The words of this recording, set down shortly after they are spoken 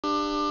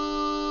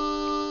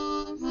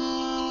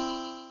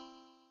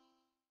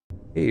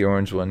Hey,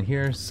 Orange One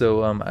here.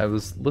 So, I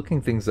was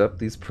looking things up.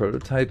 These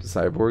prototype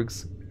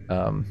cyborgs,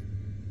 um,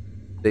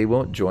 they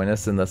won't join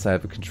us unless I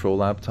have a control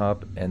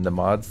laptop, and the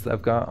mods that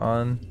I've got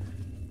on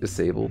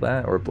disable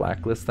that or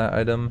blacklist that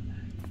item,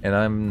 and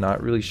I'm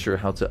not really sure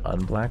how to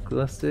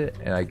unblacklist it,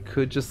 and I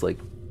could just like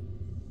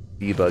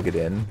debug it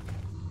in,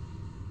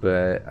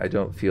 but I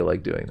don't feel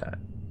like doing that.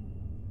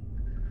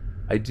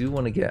 I do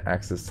want to get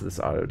access to this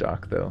auto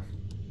dock though.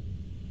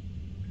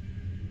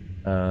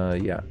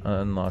 Yeah,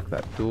 unlock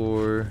that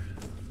door.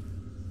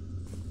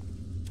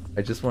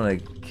 I just want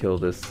to kill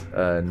this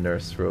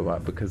nurse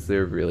robot because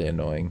they're really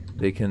annoying.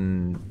 They've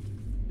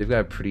got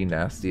a pretty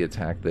nasty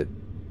attack that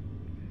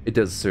it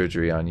does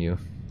surgery on you.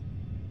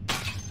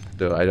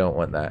 So I don't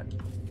want that.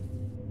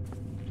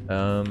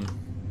 Um,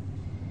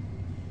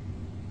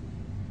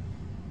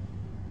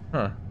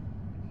 huh.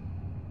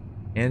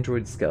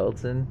 Android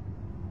skeleton?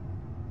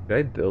 Did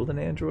I build an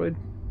android?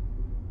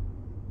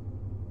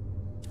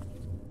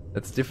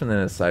 That's different than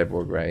a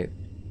cyborg, right?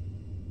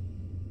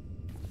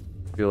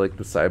 I feel like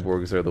the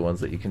cyborgs are the ones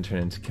that you can turn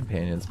into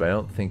companions, but I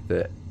don't think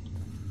that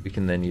we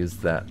can then use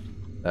that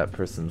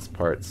person's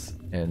parts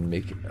and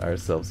make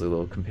ourselves a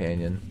little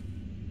companion.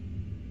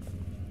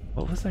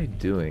 What was I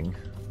doing?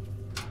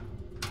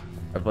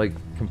 I've like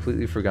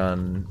completely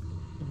forgotten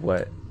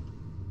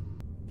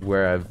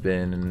where I've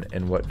been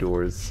and what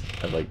doors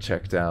I've like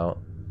checked out.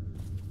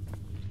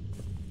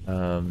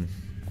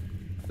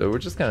 So we're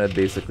just kind of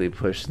basically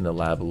pushing the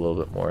lab a little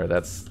bit more.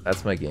 That's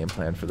my game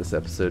plan for this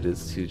episode,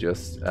 is to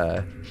just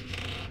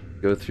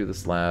go through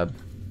this lab,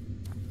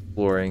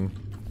 exploring,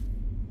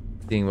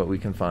 seeing what we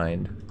can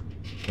find,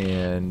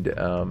 and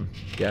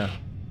yeah,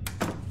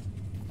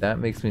 that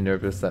makes me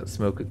nervous. That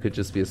smoke, it could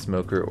just be a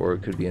smoker or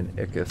it could be an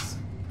Icus.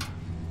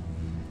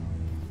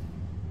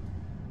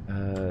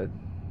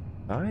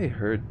 I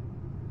heard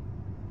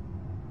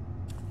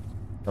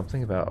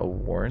something about a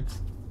warrant.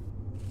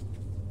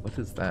 What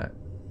is that?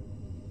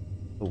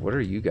 Oh, what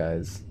are you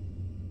guys?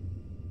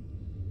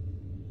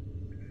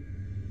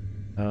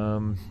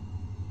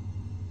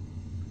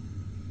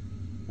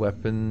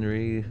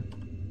 Weaponry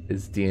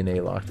is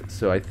DNA locked,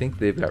 so I think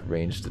they've got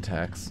ranged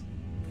attacks.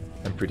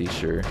 I'm pretty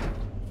sure.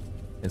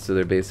 And so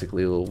they're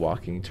basically little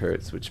walking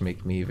turrets, which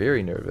make me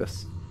very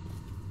nervous.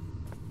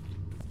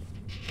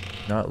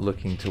 Not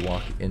looking to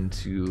walk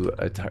into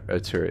a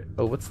turret.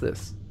 Oh, what's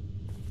this?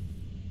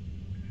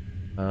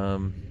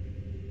 Yeah,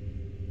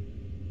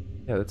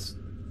 let's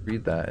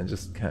read that and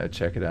just kind of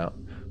check it out.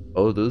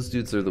 Oh, those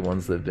dudes are the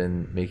ones that have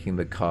been making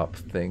the cop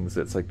things.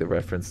 It's like the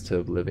reference to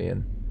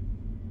Oblivion.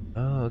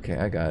 Oh, okay,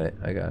 I got it.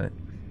 I got it.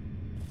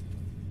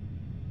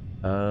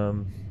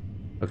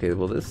 Okay,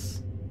 well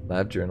this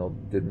lab journal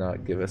did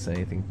not give us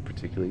anything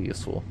particularly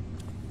useful.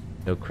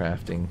 No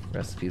crafting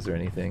recipes or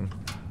anything.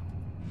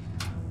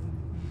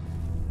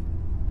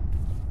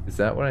 Is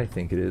that what I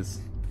think it is?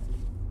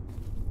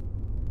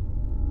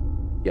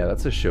 Yeah,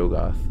 that's a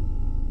Shogoth.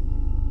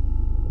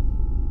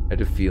 I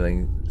had a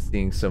feeling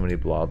seeing so many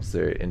blobs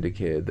there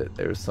indicated that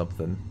there was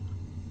something.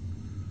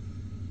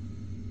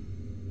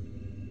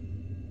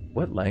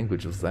 What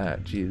language was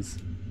that? Jeez.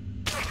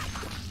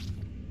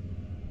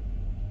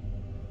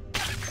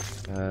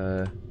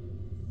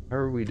 How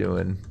are we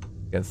doing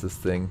against this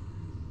thing?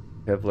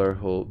 Kevlar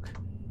Hulk.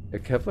 Yeah,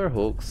 Kevlar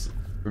Hulks,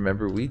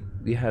 remember we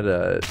had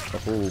a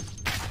whole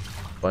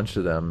bunch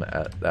of them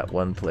at that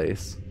one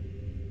place.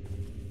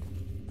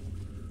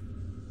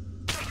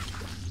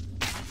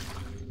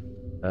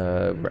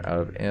 We're out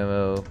of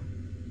ammo.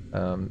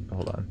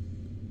 Hold on.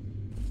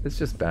 Let's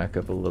just back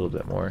up a little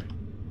bit more.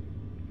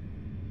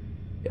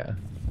 Yeah.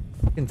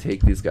 We can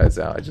take these guys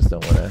out. I just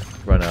don't want to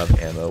run out of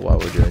ammo while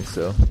we're doing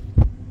so.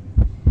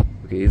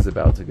 Okay, he's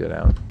about to go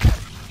down.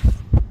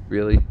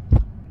 Really?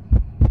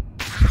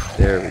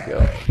 There we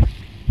go.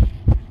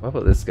 What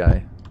about this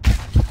guy? I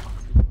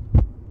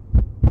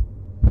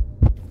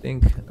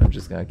think I'm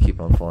just gonna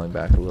keep on falling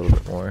back a little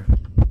bit more.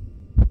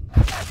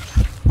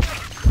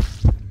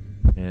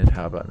 And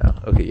how about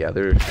now? Okay, yeah,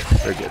 they're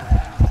good.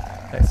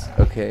 Nice.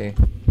 Okay.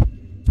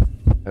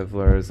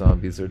 Kevlar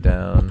zombies are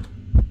down.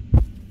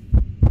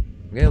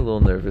 I'm getting a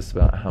little nervous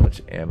about how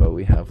much ammo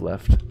we have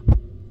left.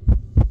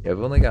 Yeah,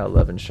 I've only got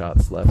 11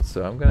 shots left,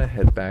 so I'm gonna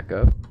head back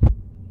up.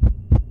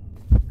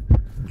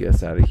 Get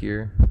us out of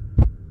here.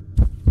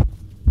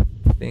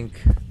 I think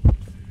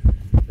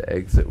the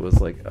exit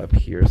was like up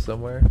here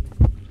somewhere.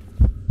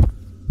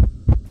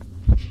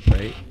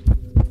 Right?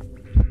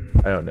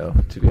 I don't know,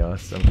 to be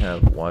honest. I'm kind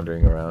of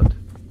wandering around.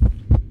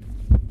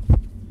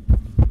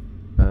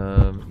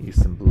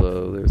 East and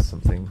below, there's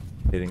something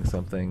hitting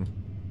something.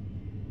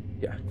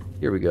 Yeah,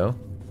 here we go.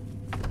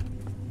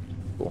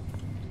 Cool.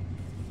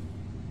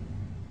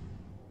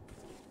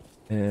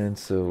 And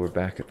so we're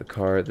back at the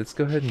car. Let's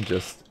go ahead and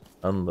just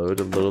unload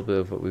a little bit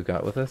of what we've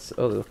got with us.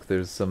 Oh, look,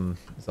 there's some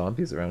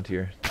zombies around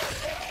here.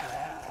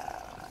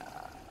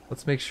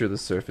 Let's make sure the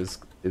surface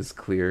is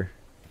clear.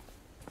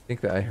 I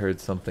think that I heard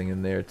something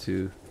in there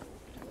too.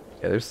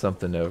 Yeah, there's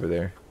something over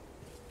there.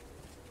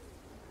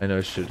 I know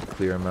I should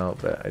clear them out,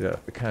 but I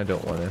kind of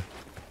don't want to.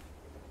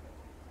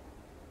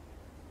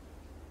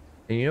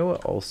 And you know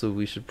what also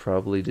we should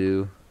probably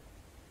do?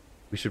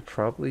 We should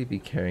probably be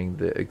carrying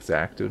the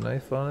X-Acto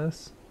knife on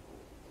us.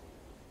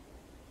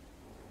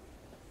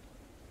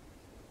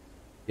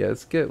 Yeah,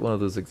 let's get one of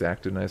those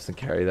X-Acto knives and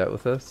carry that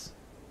with us.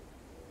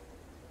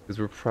 Because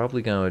we're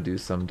probably going to do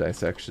some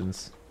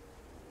dissections.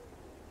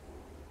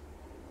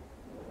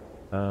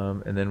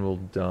 And then we'll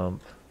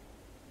dump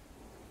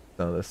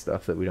some of the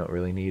stuff that we don't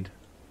really need.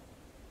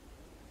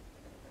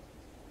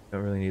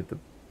 Don't really need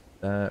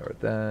that or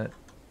that.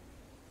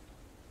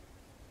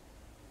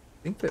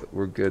 I think that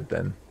we're good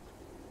then.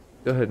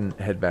 Go ahead and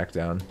head back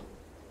down.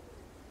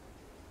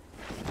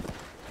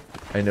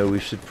 I know we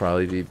should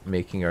probably be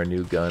making our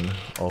new gun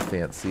all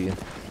fancy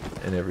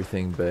and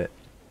everything, but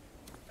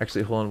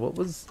actually, hold on. What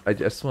was... I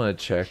just want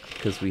to check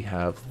because we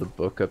have the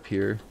book up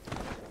here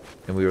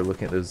and we were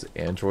looking at those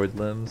android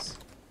limbs.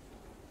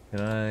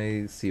 Can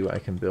I see what I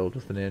can build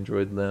with an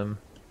android limb?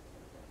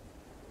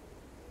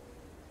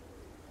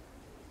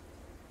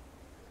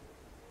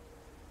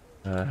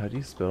 How do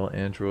you spell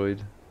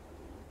android?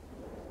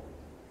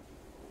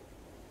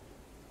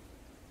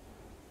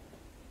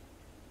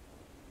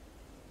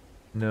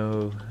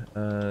 No,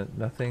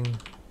 nothing.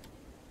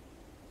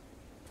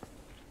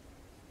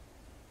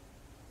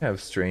 Kind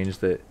of strange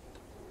that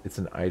it's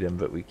an item,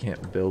 but we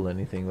can't build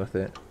anything with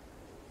it.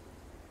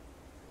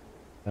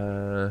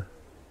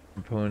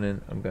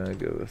 Component, I'm gonna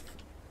go with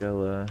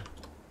Stella.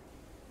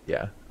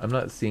 Yeah, I'm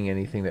not seeing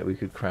anything that we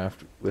could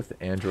craft with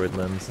android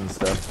limbs and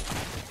stuff.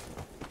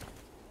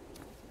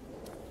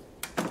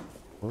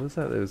 What was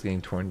that was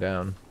getting torn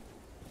down?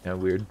 Yeah,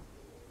 weird.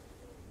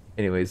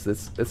 Anyways,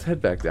 let's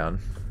head back down.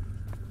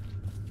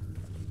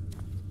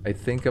 I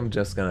think I'm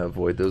just gonna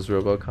avoid those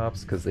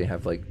Robocops because they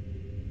have like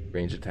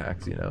range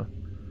attacks, you know.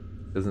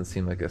 Doesn't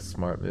seem like a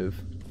smart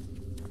move.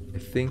 I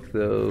think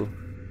though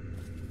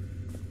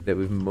that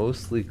we've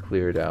mostly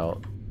cleared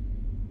out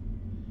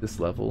this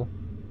level.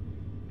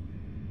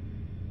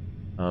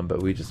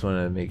 But we just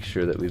want to make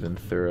sure that we've been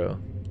thorough.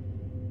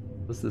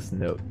 What's this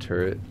note?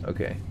 Turret?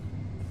 Okay.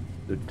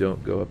 So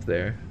don't go up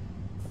there.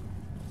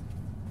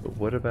 But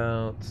what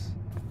about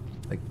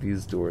like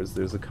these doors?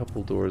 There's a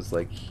couple doors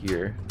like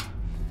here.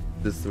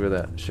 This is where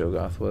that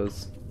Shoggoth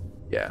was.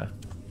 Yeah,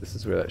 this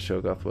is where that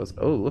Shoggoth was.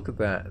 Oh, look at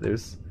that.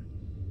 There's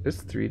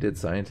 3 dead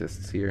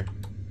scientists here.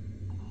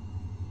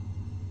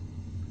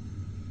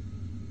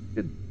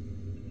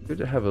 Good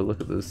to have a look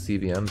at those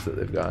CVMs that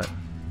they've got.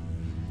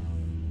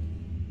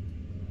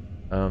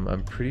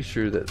 I'm pretty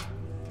sure that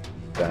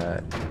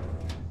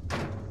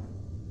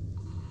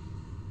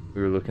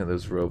we were looking at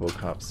those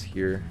Robocops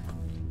here.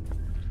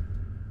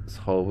 This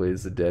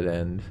hallway's a dead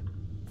end.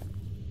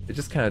 I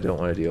just kind of don't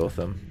want to deal with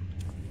them.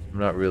 I'm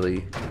not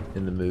really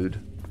in the mood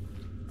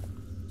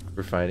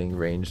for fighting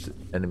ranged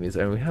enemies.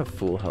 I mean, we have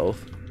full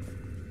health.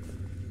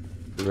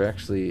 We're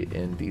actually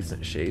in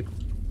decent shape.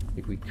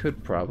 Like, we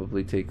could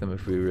probably take them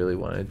if we really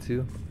wanted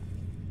to.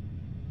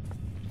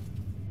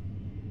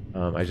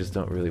 I just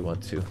don't really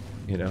want to,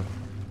 you know.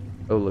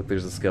 Oh, look,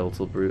 there's a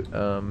skeletal brute.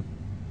 Kind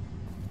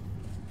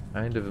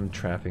of am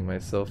trapping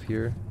myself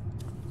here.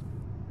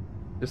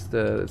 Let's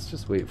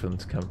just wait for them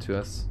to come to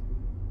us.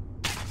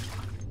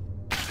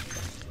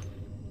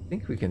 I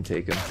think we can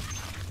take him.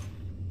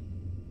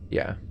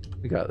 Yeah,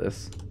 we got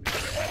this.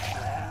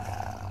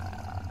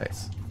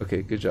 Nice.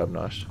 Okay, good job,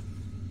 Nosh.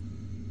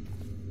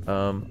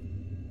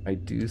 I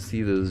do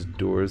see those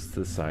doors to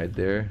the side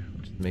there,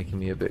 which is making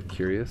me a bit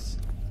curious.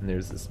 And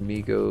there's this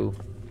Migo.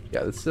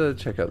 Yeah, let's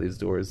check out these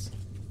doors.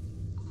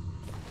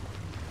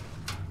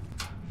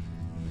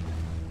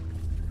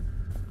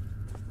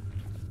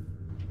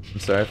 I'm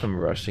sorry if I'm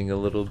rushing a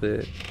little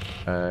bit.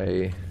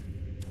 I'm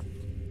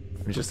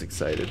just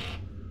excited.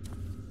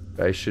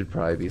 I should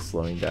probably be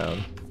slowing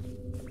down.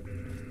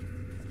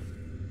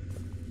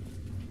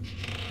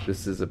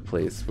 This is a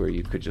place where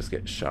you could just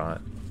get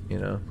shot, you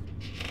know?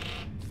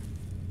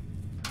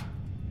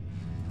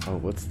 Oh,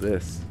 what's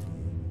this?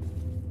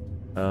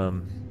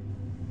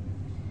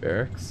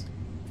 Barracks?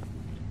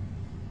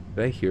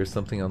 Did I hear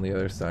something on the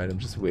other side? I'm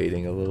just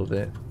waiting a little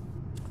bit.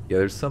 Yeah,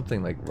 there's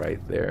something like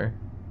right there.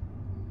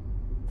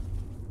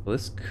 Well,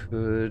 this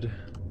could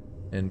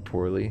end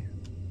poorly.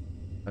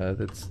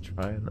 Let's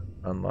try and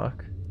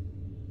unlock.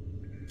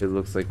 It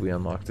looks like we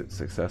unlocked it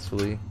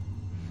successfully.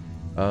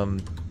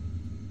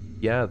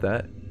 Yeah,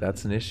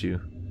 that's an issue.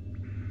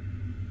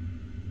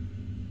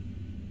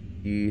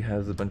 He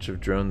has a bunch of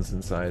drones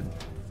inside.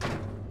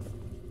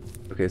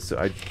 Okay, so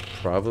I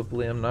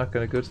probably am not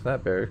going to go to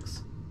that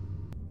barracks.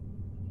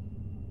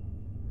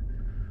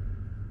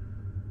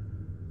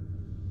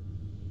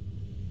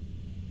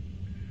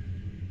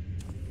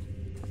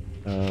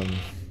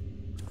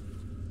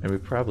 And we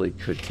probably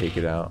could take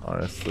it out,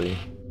 honestly.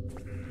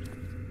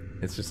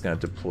 It's just going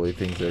to deploy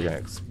things that are going to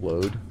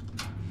explode,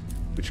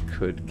 which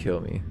could kill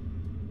me.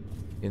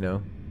 You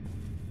know?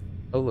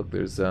 Oh, look,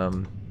 there's, yeah,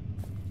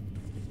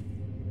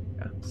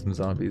 some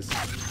zombies.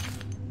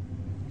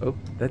 Oh,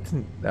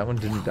 that one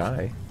didn't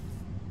die.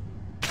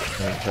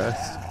 I'm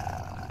impressed.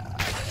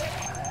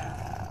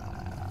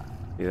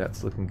 Yeah,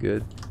 that's looking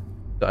good.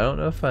 So I don't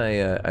know if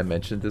I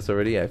mentioned this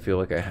already. I feel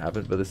like I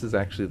haven't, but this is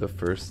actually the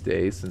first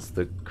day since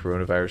the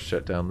coronavirus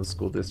shut down the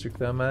school district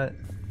that I'm at.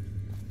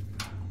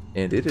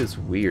 And it is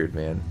weird,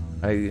 man.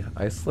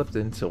 I slept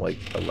until like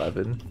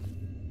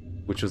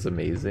 11, which was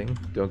amazing.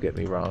 Don't get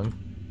me wrong.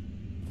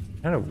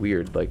 Kind of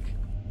weird, like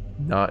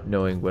not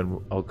knowing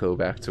when I'll go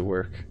back to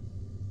work.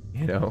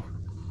 You know,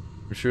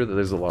 I'm sure that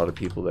there's a lot of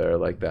people that are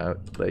like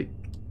that. Like,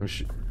 I'm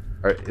sure,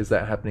 is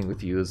that happening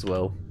with you as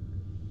well?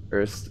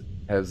 First,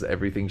 has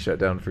everything shut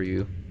down for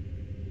you?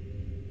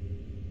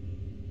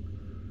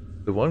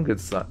 The one good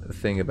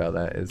thing about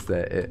that is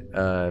that it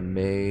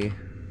may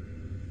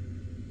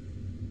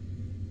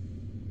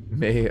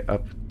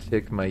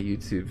uptick my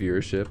YouTube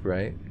viewership,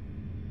 right?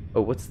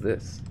 Oh, what's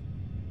this?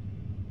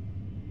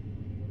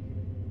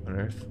 On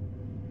Earth?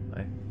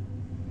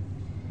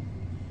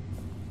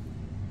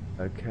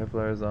 A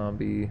Kevlar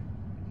zombie.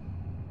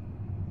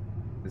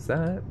 Is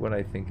that what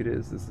I think it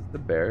is? Is it the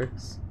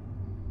barracks?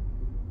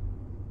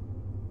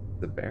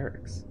 The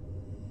barracks.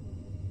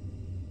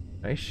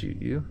 Can I shoot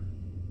you?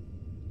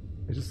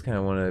 I just kind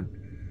of want to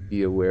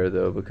be aware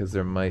though, because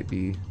there might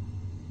be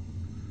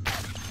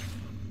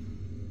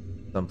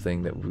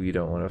something that we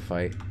don't want to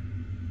fight.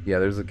 Yeah,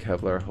 there's a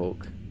Kevlar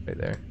Hulk right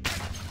there.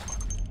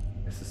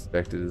 I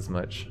suspected as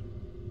much.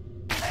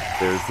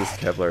 There's this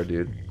Kevlar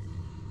dude.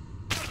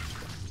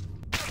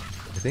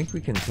 I think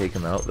we can take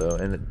him out though,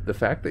 and the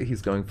fact that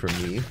he's going for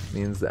me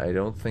means that I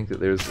don't think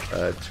that there's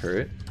a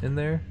turret in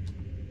there,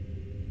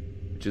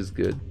 which is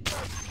good.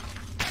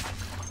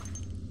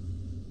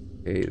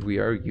 Okay, we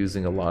are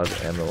using a lot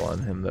of ammo on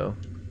him though.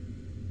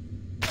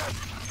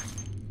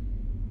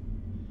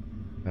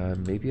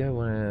 Maybe I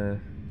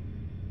wanna...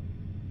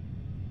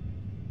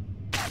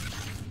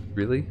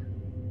 Really?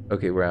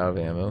 Okay, we're out of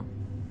ammo.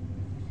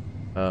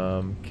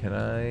 Can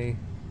I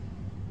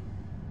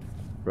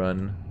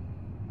run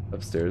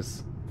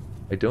upstairs?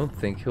 I don't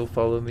think he'll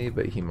follow me,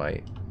 but he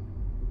might.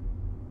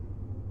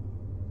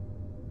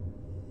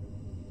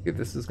 Okay,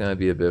 this is gonna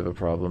be a bit of a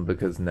problem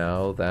because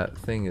now that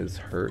thing is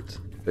hurt,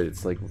 but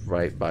it's like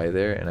right by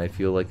there, and I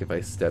feel like if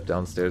I step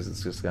downstairs,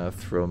 it's just gonna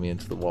throw me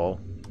into the wall.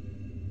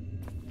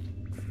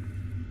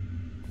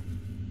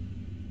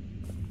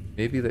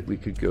 Maybe that we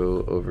could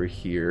go over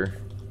here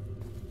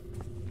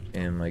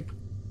and like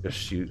just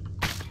shoot,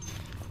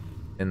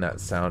 and that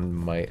sound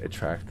might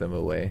attract them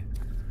away.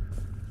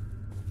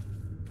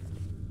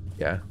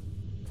 Yeah,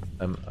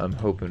 I'm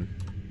hoping.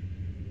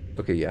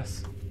 Okay,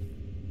 yes,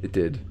 it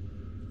did.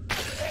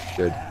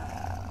 Good.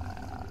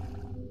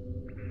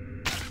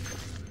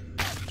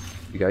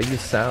 You gotta use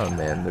sound,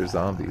 man. They're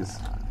zombies.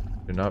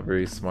 They're not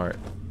very smart.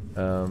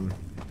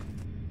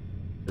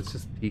 Let's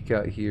just peek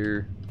out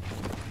here.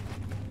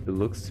 It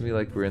looks to me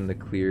like we're in the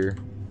clear.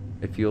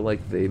 I feel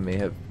like they may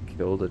have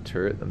killed a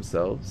turret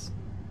themselves.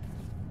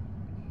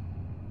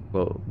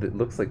 Well, it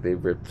looks like they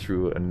ripped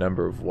through a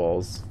number of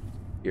walls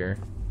here.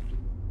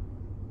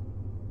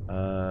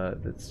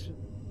 That's just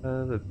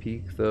the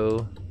peak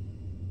though.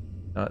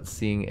 Not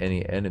seeing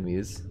any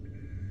enemies.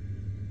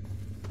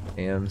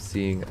 I am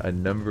seeing a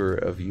number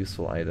of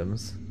useful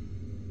items.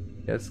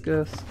 Let's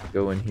just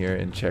go in here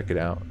and check it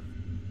out.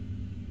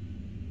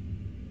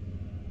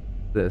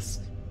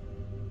 This.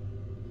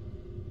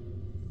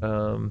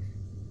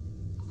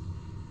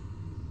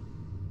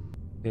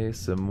 Okay,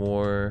 some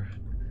more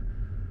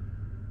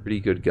pretty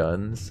good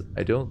guns.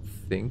 I don't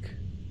think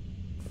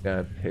I'm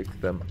gonna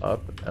pick them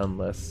up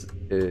unless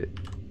it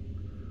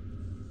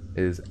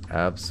is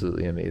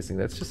absolutely amazing.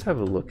 Let's just have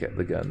a look at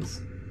the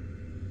guns.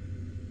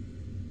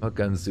 What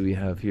guns do we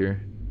have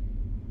here?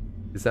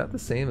 Is that the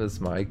same as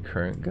my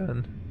current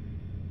gun?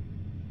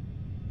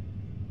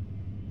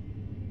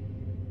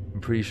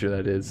 I'm pretty sure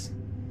that is.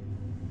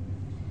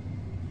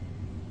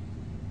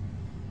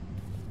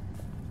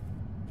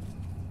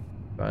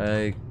 If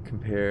I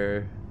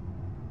compare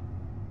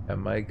at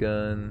my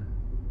gun,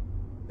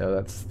 no,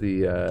 that's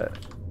the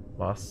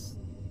Moss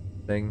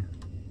thing.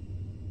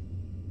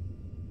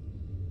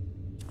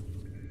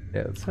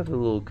 Yeah, let's have a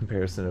little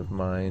comparison of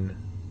mine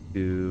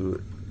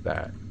to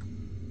that.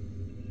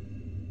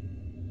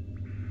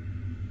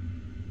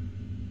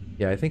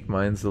 Yeah, I think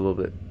mine's a little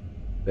bit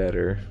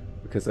better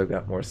because I've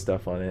got more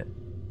stuff on it,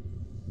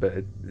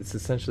 but it's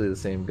essentially the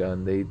same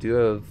gun. They do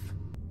have,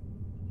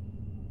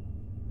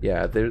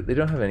 yeah, they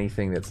don't have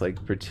anything that's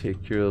like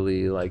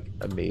particularly like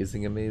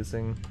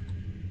amazing.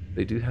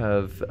 They do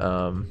have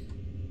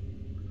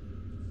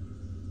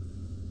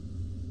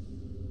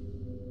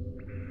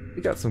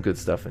we got some good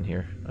stuff in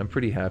here. I'm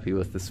pretty happy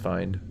with this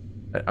find.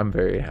 I'm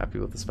very happy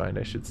with this find,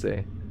 I should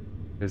say.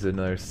 There's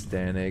another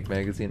Stan Egg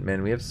magazine.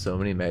 Man, we have so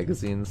many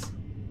magazines.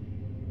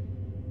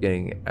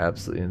 Getting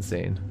absolutely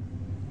insane.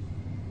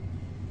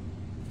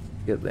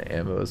 Get the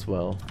ammo as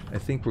well. I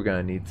think we're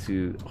gonna need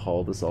to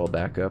haul this all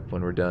back up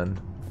when we're done.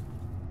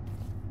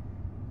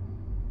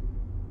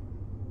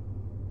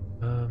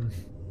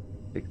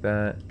 Take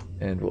that,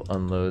 and we'll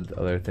unload the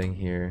other thing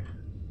here.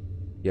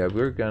 Yeah,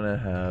 we're gonna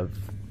have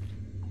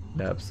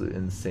an absolute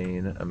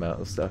insane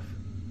amount of stuff.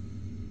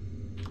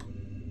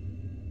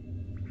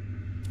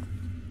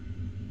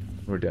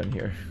 We're done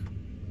here.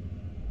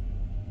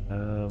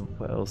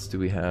 What else do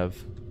we have?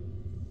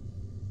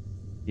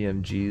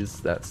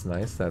 EMGs, that's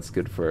nice. That's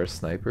good for our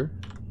sniper.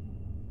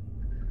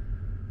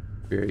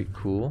 Very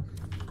cool.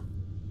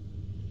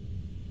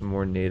 Some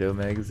more NATO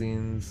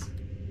magazines.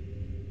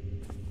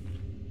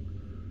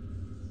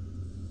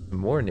 Some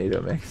more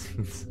NATO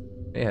magazines.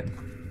 Man.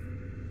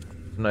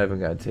 I'm not even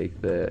gonna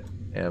take the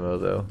ammo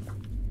though.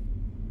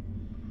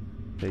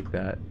 Take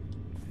that.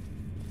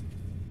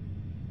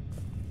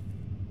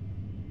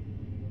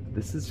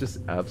 This is just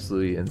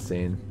absolutely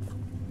insane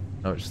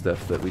how much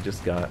stuff that we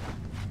just got.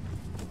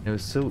 And it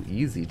was so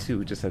easy too.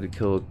 We just had to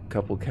kill a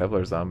couple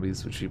Kevlar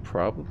zombies, which we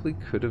probably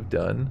could have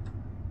done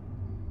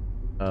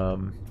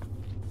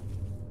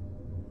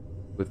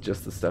with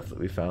just the stuff that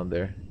we found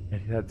there.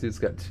 And that dude's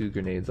got 2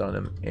 grenades on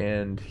him,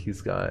 and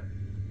he's got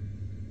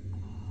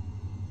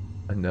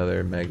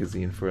another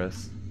magazine for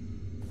us.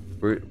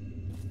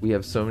 We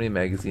have so many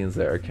magazines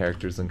that our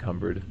character's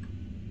encumbered.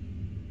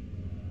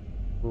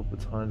 Well,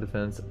 baton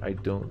defense, I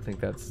don't think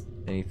that's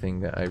anything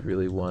that I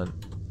really want.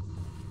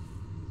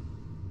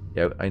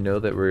 Yeah, I know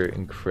that we're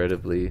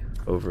incredibly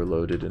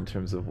overloaded in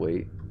terms of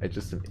weight. I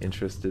just am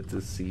interested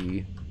to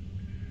see...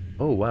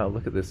 Oh wow,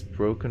 look at this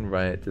broken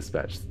riot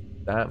dispatch.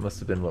 That must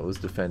have been what was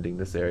defending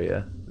this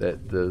area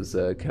that those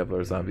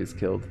Kevlar zombies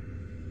killed.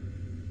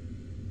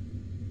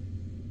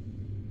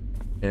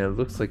 And it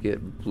looks like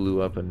it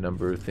blew up a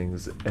number of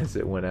things as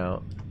it went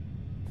out.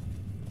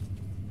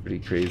 Pretty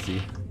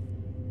crazy.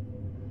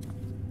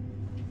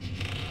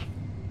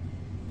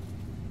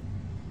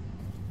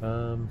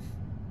 I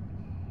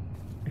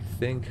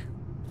think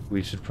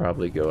we should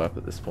probably go up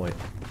at this point.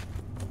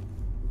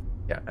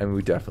 Yeah, I mean,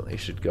 we definitely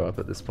should go up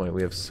at this point.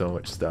 We have so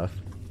much stuff.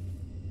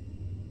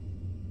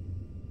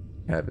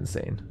 Kind of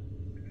insane.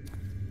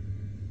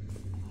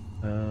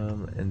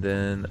 And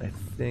then I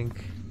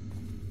think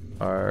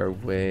our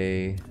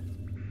way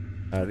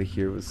out of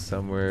here was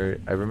somewhere...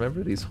 I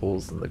remember these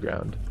holes in the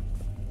ground.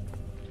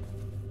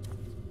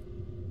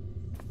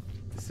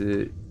 Is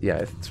it... Yeah,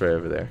 it's right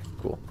over there.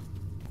 Cool.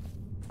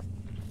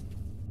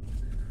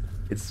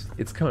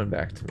 It's coming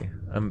back to me.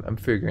 I'm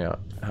figuring out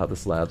how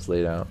this lab's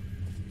laid out.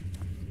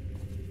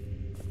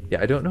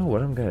 Yeah, I don't know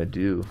what I'm gonna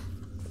do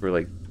for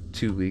like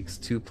 2 weeks,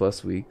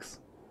 2+ weeks,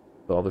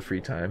 with all the free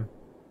time.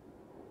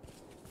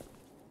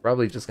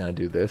 Probably just gonna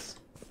do this,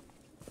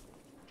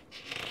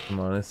 if I'm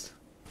honest.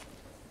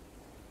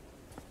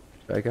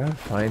 But I gotta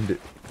find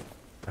it.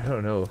 I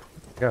don't know.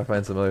 I gotta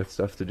find some other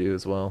stuff to do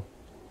as well.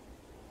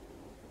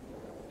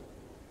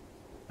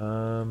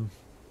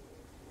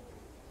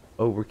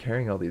 Oh, we're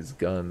carrying all these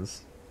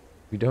guns.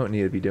 We don't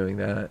need to be doing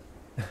that.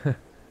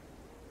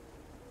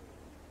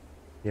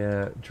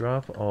 Yeah,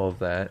 drop all of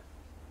that.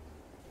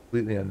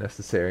 Completely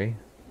unnecessary.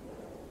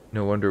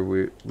 No wonder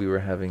we were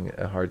having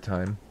a hard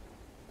time.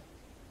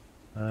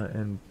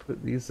 And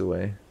put these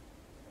away.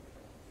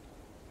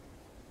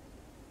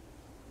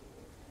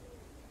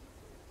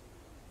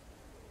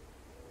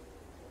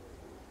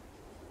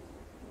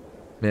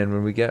 Man,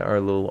 when we get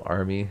our little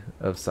army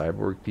of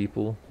cyborg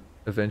people,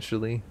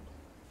 eventually,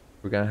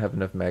 we're gonna have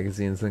enough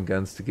magazines and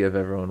guns to give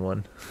everyone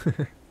one.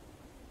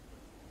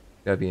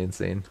 That'd be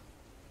insane.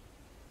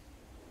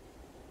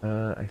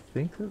 I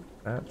think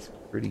that's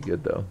pretty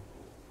good though.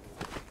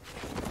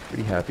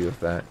 Pretty happy with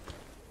that.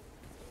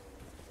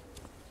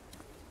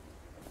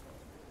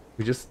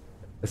 We just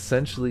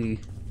essentially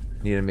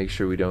need to make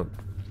sure we don't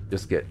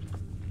just get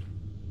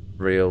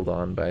railed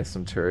on by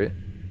some turret.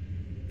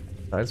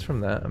 Aside from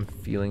that, I'm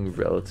feeling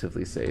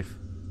relatively safe.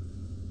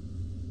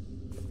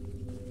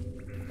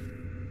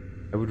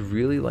 I would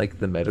really like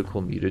the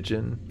medical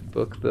mutagen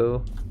book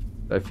though.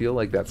 I feel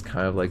like that's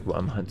kind of like what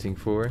I'm hunting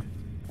for.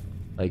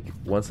 Like,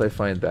 once I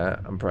find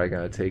that, I'm probably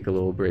gonna take a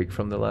little break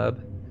from the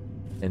lab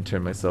and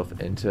turn myself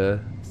into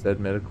said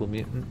medical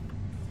mutant.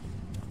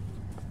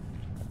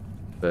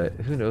 But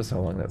who knows how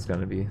long that's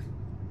gonna be.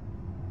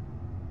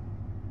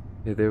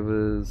 Okay, there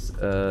was,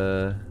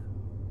 I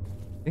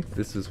think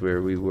this is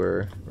where we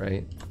were,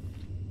 right?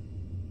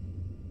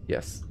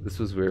 Yes, this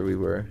was where we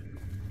were.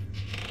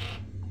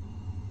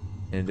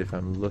 And if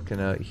I'm looking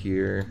out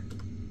here,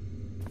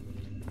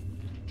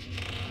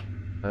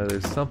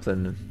 there's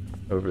something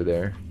over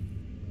there.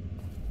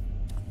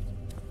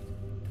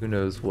 Who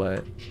knows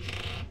what?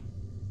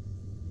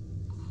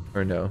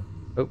 Or no.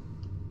 Oh,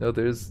 no,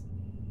 there's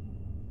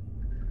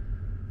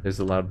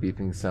a loud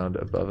beeping sound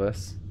above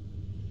us.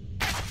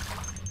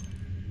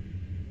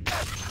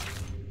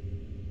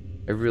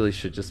 I really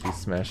should just be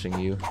smashing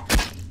you.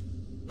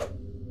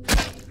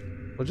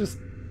 We'll just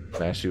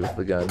smash you with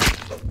the gun.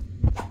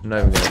 I'm not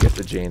even gonna get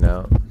the Jane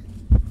out.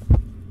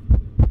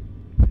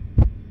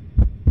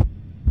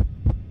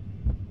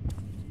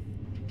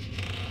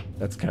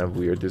 That's kind of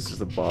weird. There's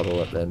just a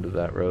bottle at the end of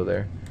that row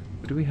there.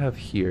 What do we have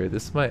here?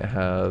 This might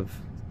have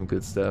some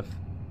good stuff.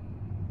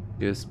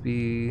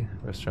 USB,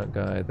 restaurant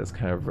guide. That's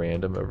kind of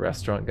random. A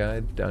restaurant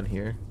guide down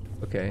here.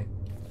 Okay.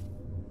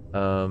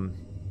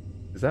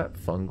 Is that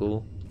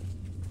fungal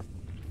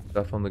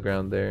stuff on the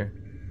ground there?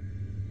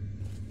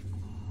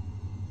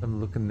 I'm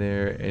looking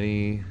there.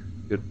 Any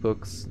good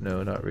books?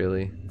 No, not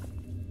really.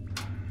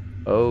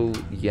 Oh,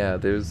 yeah,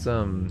 there's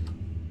a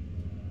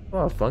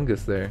lot of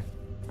fungus there.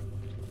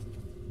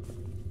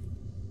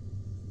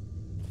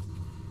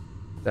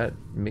 That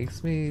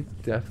makes me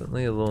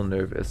definitely a little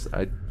nervous.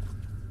 I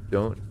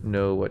don't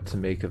know what to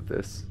make of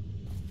this.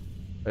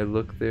 I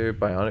look there,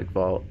 Bionic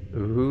Vault.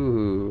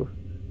 Ooh,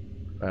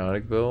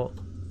 Bionic Vault.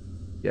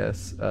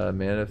 Yes,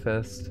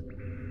 Manifest.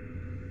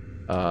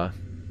 Uh,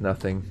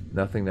 nothing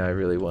that I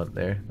really want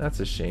there. That's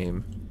a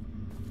shame.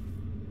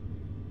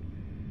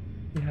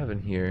 What do we have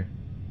in here?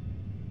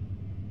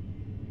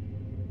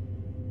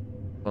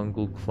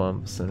 Fungal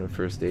clumps and a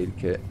first aid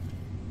kit.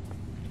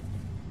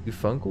 Do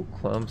fungal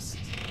clumps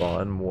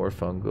spawn more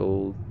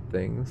fungal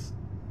things?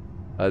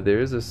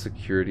 There is a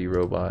security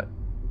robot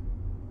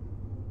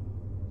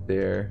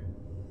there.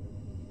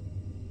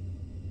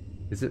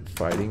 Is it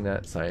fighting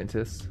that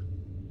scientist?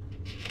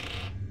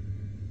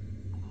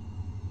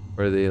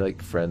 Or are they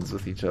like friends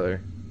with each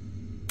other?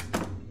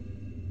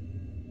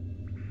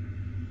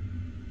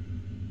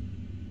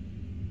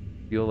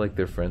 Feel like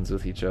they're friends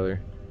with each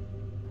other.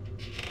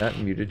 That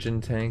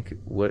mutagen tank,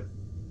 what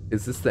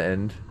is this the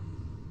end?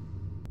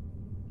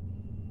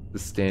 The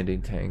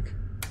standing tank.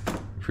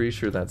 Pretty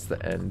sure that's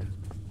the end.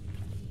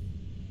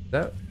 Is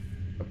that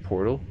a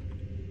portal?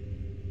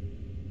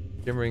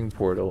 Shimmering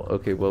portal.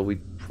 Okay, well we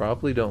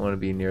probably don't want to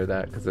be near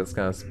that because that's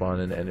gonna spawn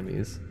in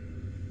enemies.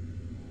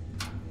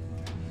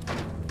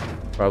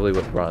 Probably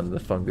what brought in the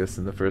fungus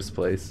in the first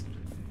place.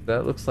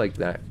 That looks like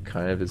that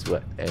kind of is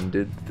what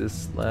ended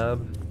this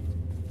lab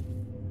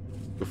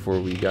before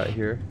we got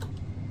here.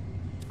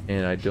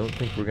 And I don't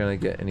think we're gonna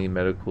get any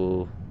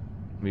medical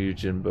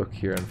mutagen book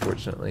here,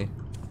 unfortunately.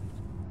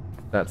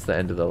 That's the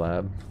end of the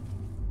lab.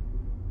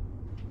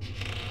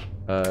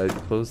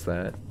 Close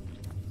that.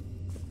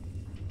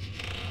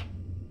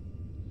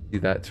 See,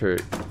 that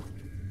turret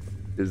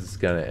is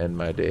gonna end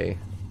my day.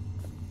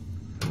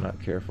 I'm not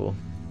careful.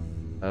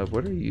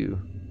 What are you?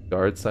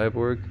 Guard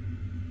cyborg?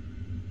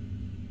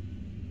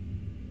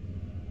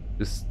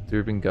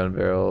 Disturbing gun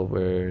barrel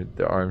where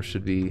the arm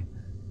should be.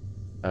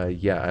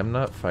 Yeah, I'm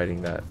not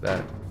fighting that.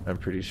 That, I'm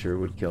pretty sure,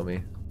 would kill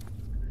me.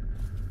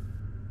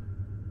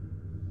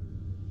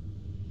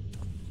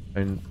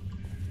 And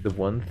the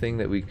one thing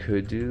that we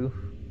could do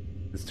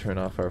is turn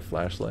off our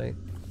flashlight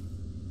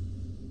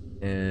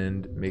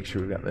and make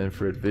sure we got the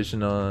infrared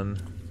vision on.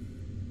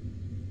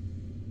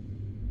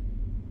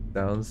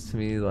 Sounds to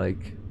me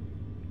like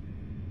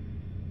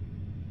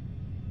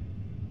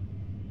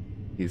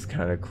he's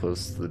kind of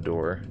close to the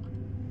door.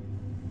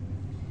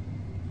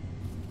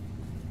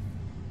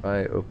 If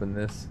I open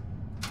this,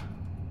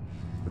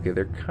 okay,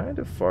 they're kind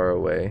of far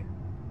away.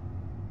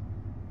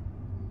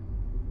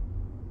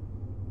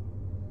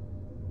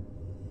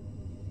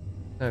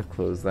 I'm gonna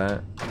close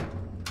that,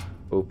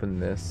 open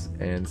this,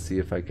 and see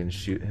if I can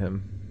shoot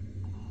him.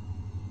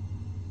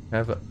 I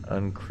have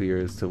unclear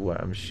as to what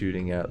I'm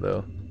shooting at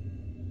though.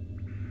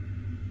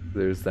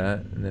 There's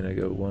that, and then I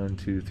go 1,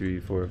 2, 3,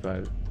 4,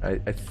 5. I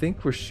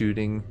think we're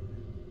shooting.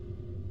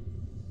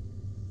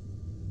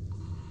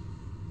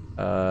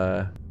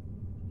 I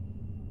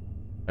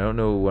don't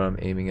know what I'm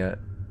aiming at.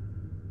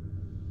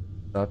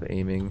 Stop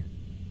aiming.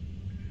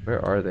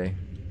 Where are they?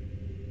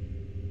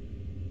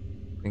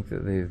 I think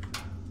that they've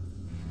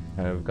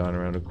kind of gone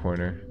around a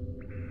corner.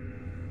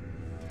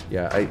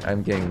 Yeah,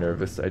 I'm getting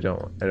nervous. I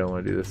don't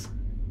want to do this.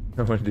 I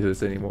don't want to do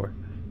this anymore.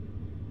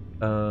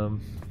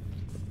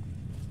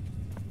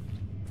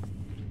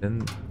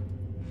 And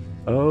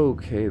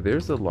okay,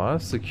 there's a lot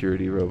of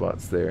security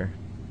robots there.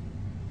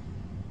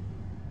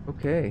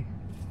 Okay.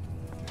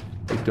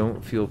 I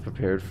don't feel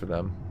prepared for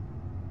them.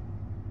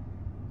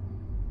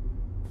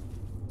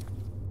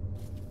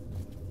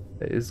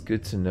 It is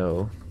good to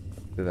know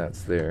that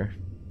that's there.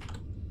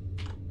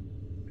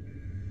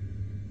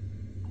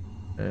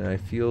 And I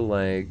feel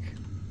like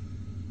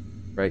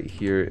right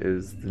here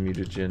is the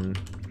mutagen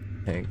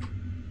tank.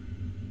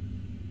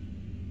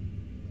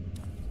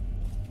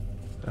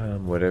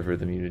 Whatever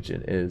the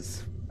mutagen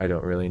is, I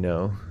don't really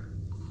know.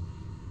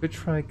 Could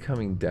try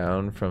coming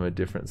down from a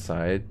different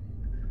side.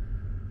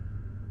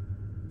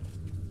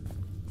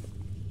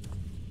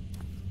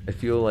 I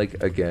feel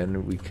like,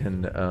 again, we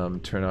can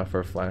turn off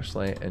our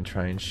flashlight and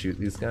try and shoot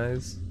these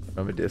guys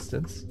from a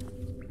distance.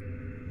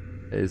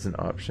 It is an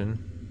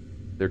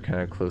option. They're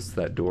kind of close to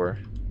that door.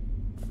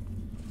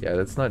 Yeah,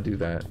 let's not do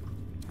that.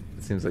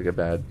 It seems like a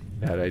bad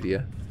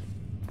idea.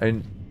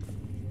 And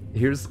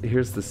here's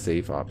the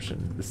safe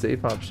option. The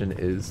safe option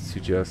is to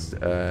just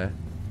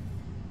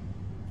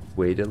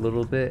wait a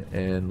little bit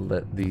and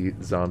let the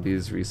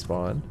zombies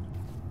respawn,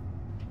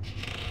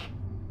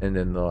 and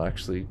then they'll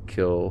actually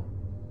kill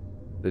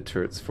the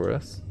turrets for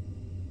us.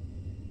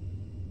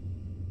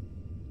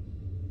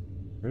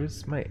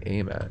 Where's my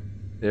aim at?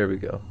 There we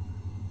go.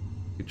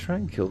 We could try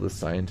and kill the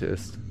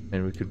scientist,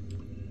 and we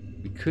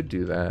could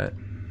do that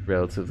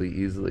relatively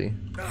easily.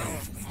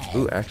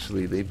 Ooh,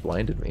 actually, they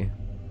blinded me.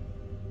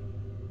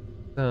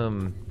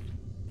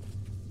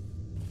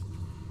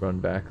 Run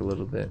back a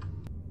little bit.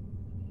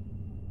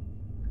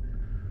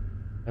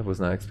 I was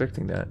not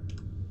expecting that.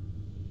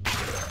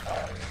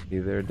 Okay,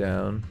 they're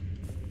down.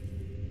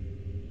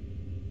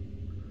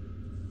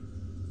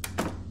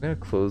 I'm gonna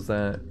close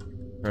that,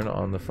 turn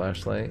on the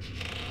flashlight.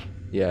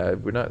 Yeah,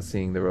 we're not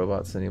seeing the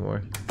robots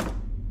anymore.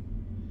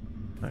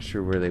 Not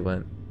sure where they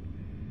went.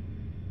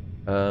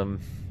 I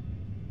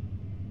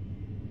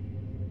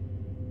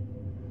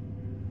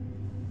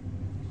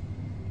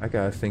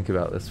gotta think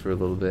about this for a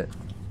little bit.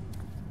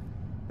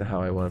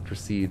 How I want to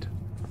proceed.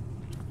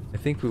 I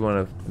think we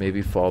want to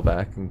maybe fall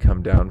back and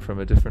come down from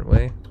a different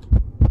way.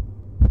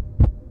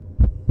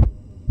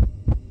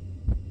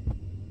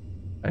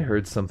 I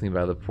heard something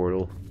about the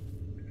portal.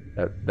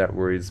 That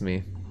worries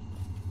me.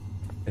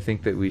 I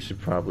think that we should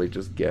probably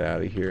just get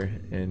out of here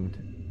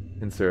and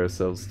consider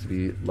ourselves to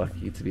be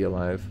lucky to be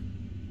alive.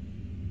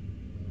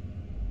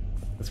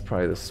 That's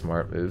probably the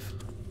smart move.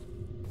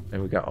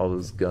 And we got all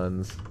those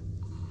guns.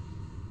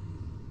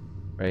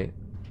 Right?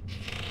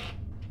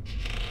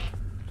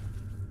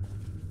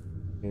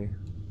 Okay,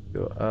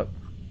 go up.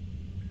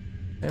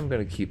 I'm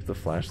gonna keep the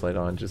flashlight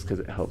on just because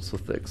it helps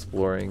with the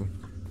exploring.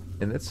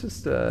 And let's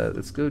just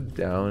let's go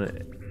down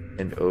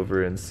and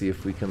over and see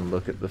if we can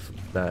look at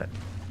that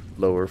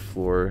lower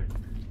floor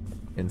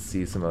and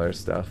see some other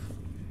stuff.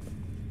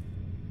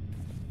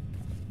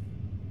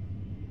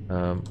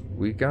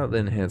 We got the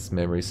enhanced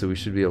memory, so we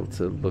should be able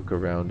to look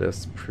around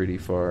us pretty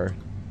far.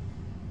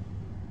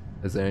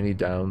 Is there any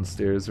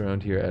downstairs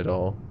around here at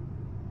all?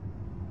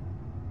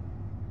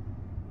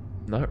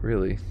 Not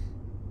really.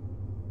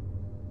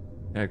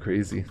 Kinda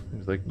crazy.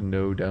 There's like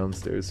no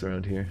downstairs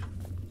around here.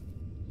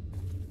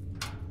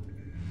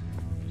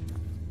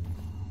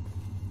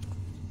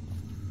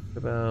 What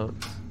about...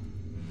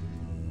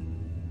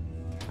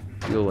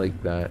 feel like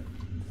that.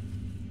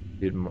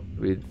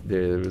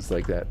 There was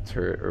like that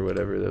turret or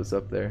whatever that was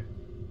up there.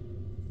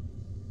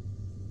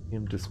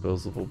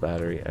 Disposable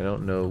battery. I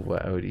don't know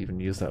what I would even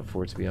use that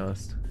for, to be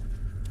honest.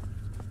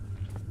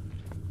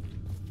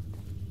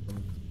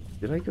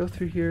 Did I go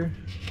through here?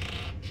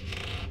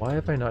 Why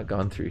have I not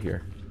gone through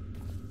here?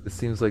 This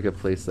seems like a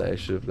place that I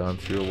should have gone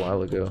through a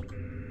while ago.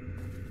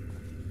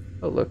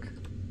 Oh look.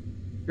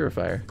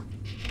 Purifier.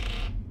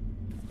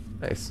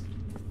 Nice.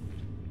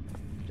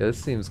 Yeah, this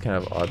seems kind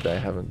of odd that I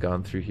haven't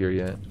gone through here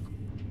yet.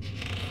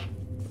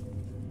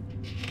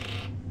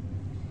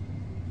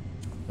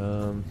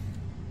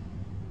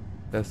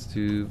 Test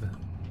tube.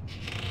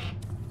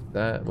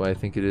 That what I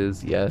think it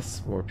is.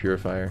 Yes, more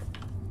purifier.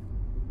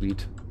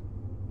 Sweet.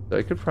 So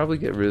I could probably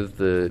get rid of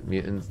the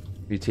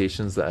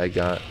mutations that I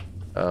got,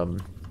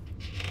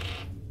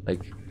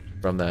 like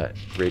from that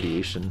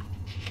radiation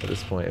at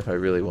this point if I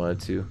really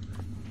wanted to.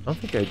 I don't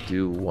think I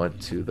do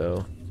want to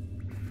though.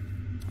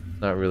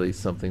 Not really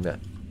something that,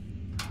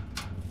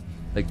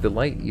 like the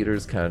light eater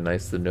is kind of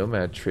nice. The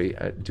nomad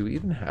trait. Do we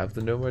even have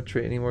the nomad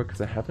trait anymore? Because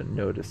I haven't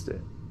noticed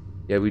it.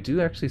 Yeah, we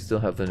do actually still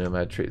have the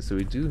nomad trait, so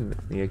we do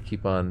need to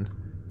keep on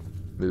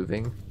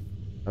moving.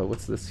 Oh,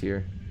 what's this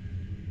here?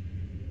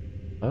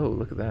 Oh,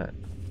 look at that.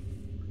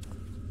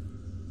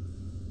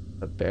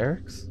 A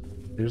barracks?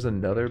 There's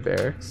another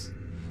barracks?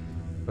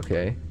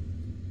 Okay.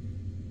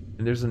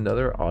 And there's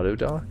another auto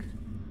dock?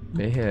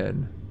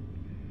 Man.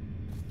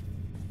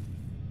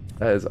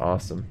 That is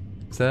awesome.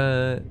 Is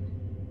that...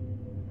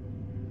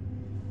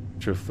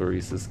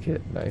 Ultrafluorescence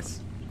kit?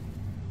 Nice.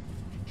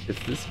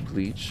 If this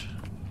bleach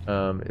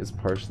is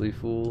partially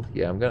full,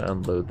 yeah, I'm gonna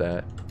unload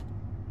that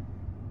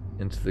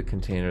into the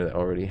container that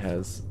already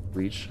has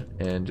bleach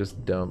and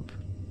just dump.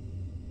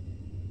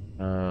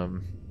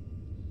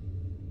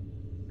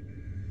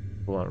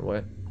 Hold on,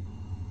 what?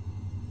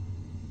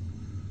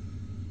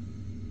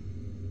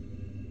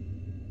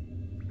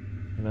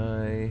 Can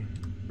I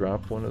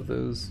drop one of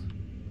those?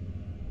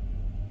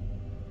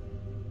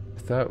 I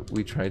thought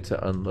we tried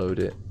to unload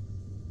it.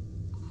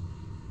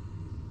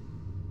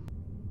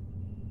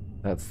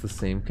 That's the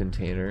same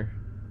container.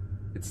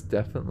 It's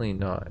definitely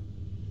not.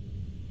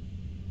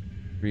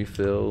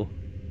 Refill.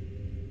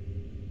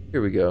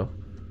 Here we go.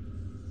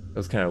 That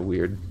was kind of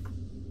weird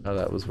how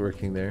that was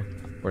working there.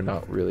 Or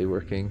not really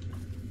working.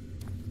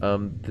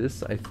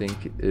 This I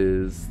think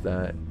is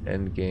that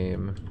end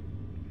game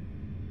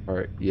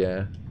part.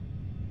 Yeah.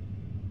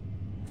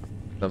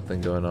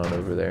 Something going on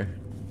over there.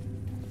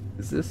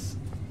 Is this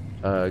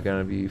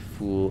gonna be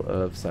full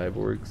of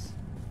cyborgs?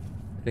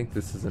 I think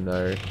this is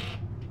another.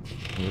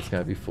 It's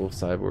gotta be full of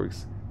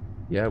cyborgs.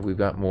 Yeah, we've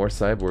got more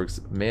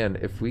cyborgs. Man,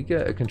 if we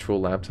get a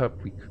control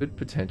laptop, we could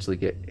potentially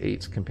get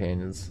 8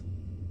 companions.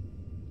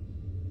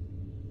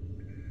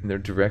 And they're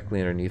directly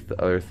underneath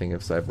the other thing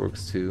of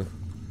cyborgs too.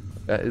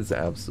 That is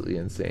absolutely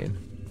insane.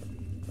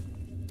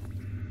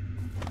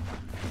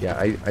 Yeah,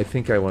 I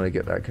think I want to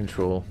get that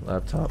control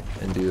laptop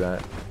and do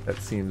that. That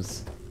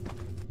seems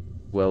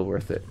well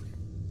worth it.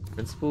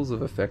 Principles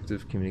of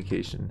effective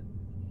communication.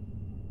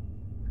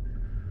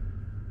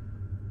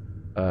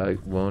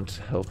 It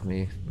won't help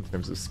me in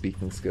terms of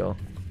speaking skill.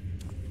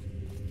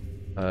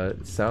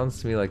 It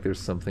sounds to me like there's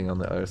something on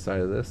the other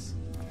side of this.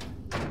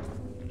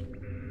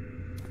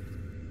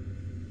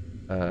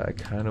 I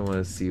kind of want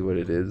to see what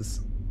it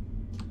is.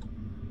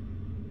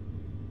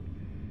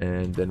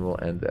 And then we'll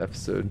end the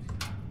episode.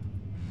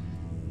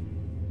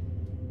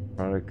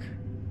 Product.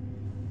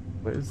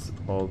 What is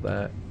all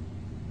that?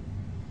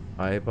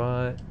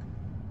 iBot.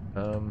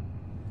 Um,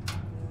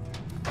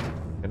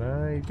 can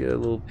I get a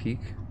little peek?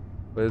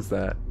 What is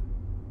that?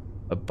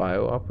 A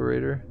bio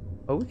operator?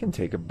 Oh, we can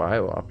take a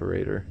bio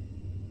operator.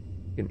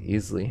 We can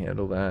easily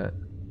handle that.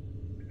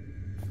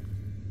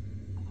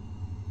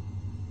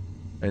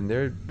 And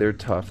they're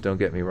tough, don't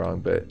get me wrong,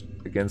 but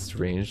against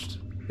ranged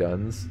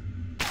guns,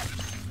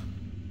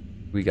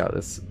 we got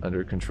this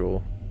under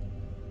control.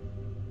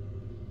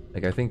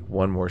 Like, I think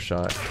one more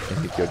shot and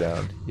he'd go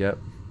down. Yep.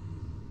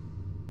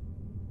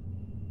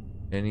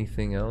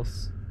 Anything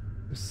else?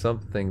 There's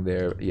something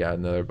there. Yeah,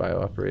 another bio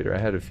operator. I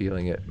had a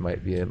feeling it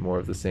might be more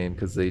of the same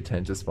because they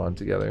tend to spawn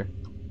together.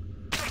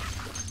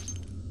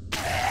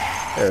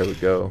 There we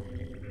go.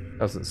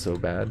 That wasn't so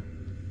bad.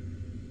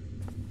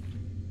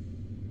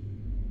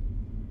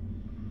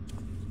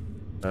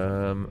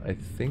 I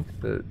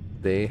think that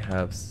they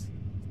have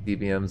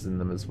CBMs in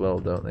them as well,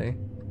 don't they?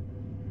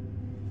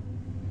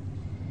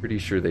 Pretty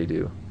sure they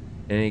do.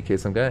 In any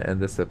case, I'm gonna end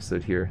this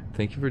episode here.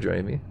 Thank you for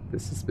joining me.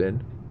 This has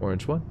been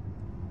Orange One.